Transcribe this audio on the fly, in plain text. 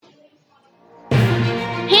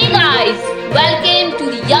Welcome to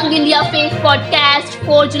the Young India Faith Podcast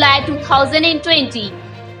for July 2020.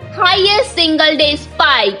 Highest single day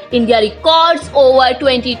spike. India records over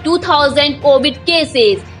 22,000 COVID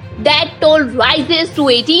cases. Death toll rises to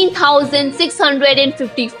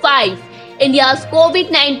 18,655. India's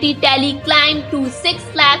COVID-19 tally climbed to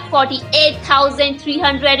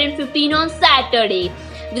 6,48,315 on Saturday.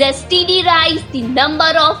 With a steady rise, the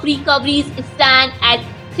number of recoveries stands at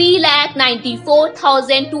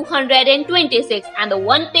 3,94,226 and the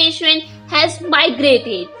one patient has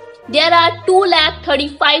migrated. There are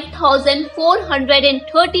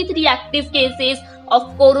 2,35,433 active cases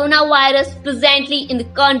of coronavirus presently in the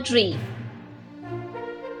country.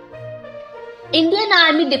 Indian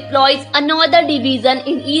Army deploys another division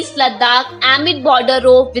in East Ladakh amid border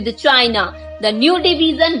row with China. The new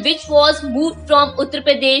division, which was moved from Uttar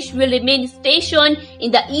Pradesh, will remain stationed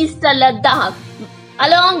in the eastern Ladakh.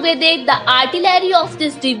 Along with it, the artillery of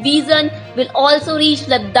this division will also reach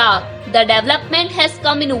Ladakh. The development has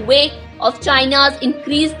come in the wake of China's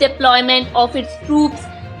increased deployment of its troops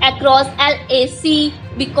across LAC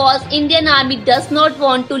because Indian Army does not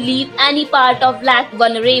want to leave any part of Ladakh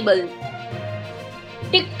vulnerable.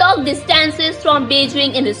 TikTok distances from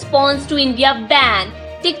Beijing in response to India ban.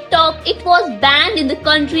 TikTok, it was banned in the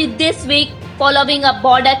country this week following a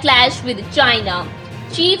border clash with China.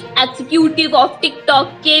 Chief Executive of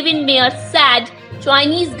TikTok, Kevin Mayer, said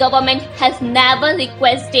Chinese government has never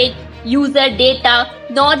requested user data,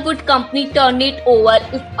 nor would company turn it over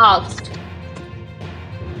if asked.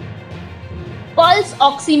 Pulse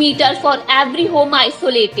oximeter for every home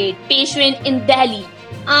isolated patient in Delhi.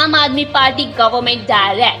 Aam Aadmi Party government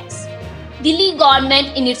directs. Delhi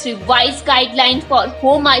government in its revised guidelines for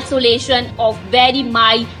home isolation of very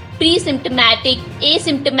mild, pre-symptomatic,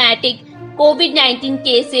 asymptomatic COVID-19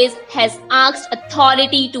 cases has asked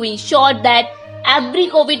authority to ensure that every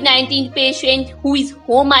COVID-19 patient who is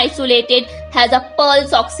home isolated has a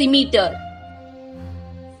pulse oximeter.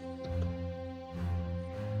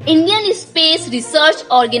 Indian Space Research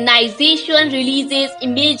Organization releases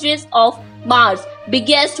images of Mars'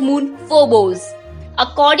 biggest moon, Phobos.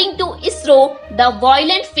 According to ISRO, the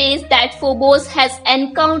violent phase that Phobos has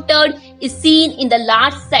encountered is seen in the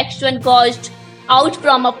large section gouged out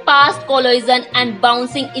from a past collision and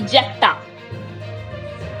bouncing ejecta.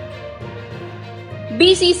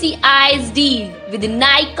 BCCI's deal with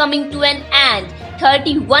Nike coming to an end.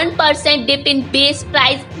 31% dip in base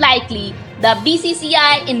price likely. The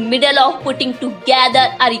BCCI in middle of putting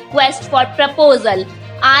together a request for proposal.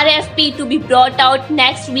 RFP to be brought out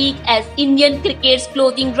next week as Indian cricket's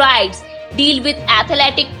clothing rights deal with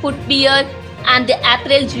athletic footwear and the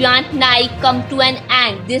apparel giant Nike come to an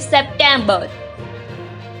end this September.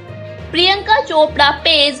 Priyanka Chopra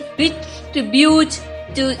pays rich tribute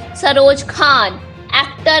to Saroj Khan.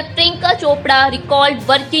 Actor Priyanka Chopra recalled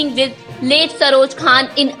working with late Saroj Khan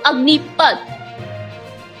in Agnipath.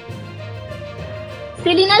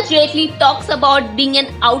 Selena Jaitley talks about being an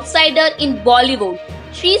outsider in Bollywood.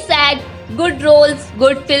 She said, good roles,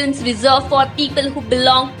 good films reserved for people who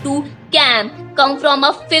belong to camp, come from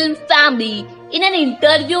a film family. In an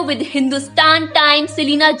interview with Hindustan Times,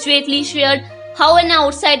 Selena Jaitley shared how an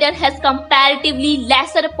outsider has comparatively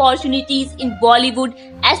lesser opportunities in Bollywood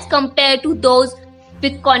as compared to those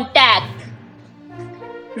with contact.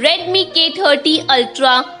 Redmi K30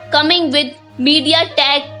 Ultra coming with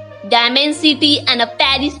MediaTek Dimensity and a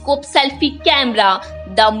periscope selfie camera.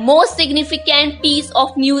 The most significant piece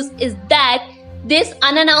of news is that this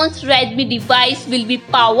unannounced Redmi device will be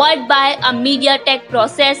powered by a MediaTek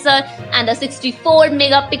processor and a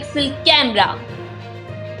 64-megapixel camera.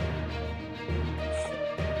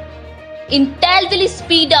 Intel will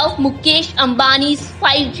speed up Mukesh Ambani's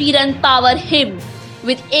 5G run power him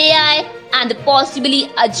with AI and possibly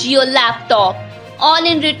a Jio laptop, all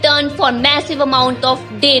in return for massive amount of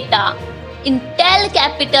data. Intel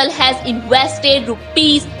Capital has invested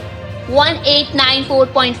rupees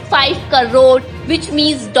 1894.5 crore, which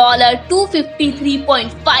means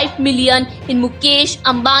 $253.5 million in Mukesh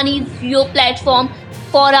Ambani's Jio platform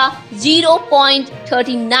for a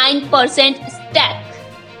 0.39% stake.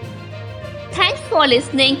 Thanks for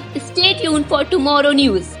listening. Stay tuned for tomorrow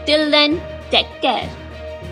news. Till then, take care.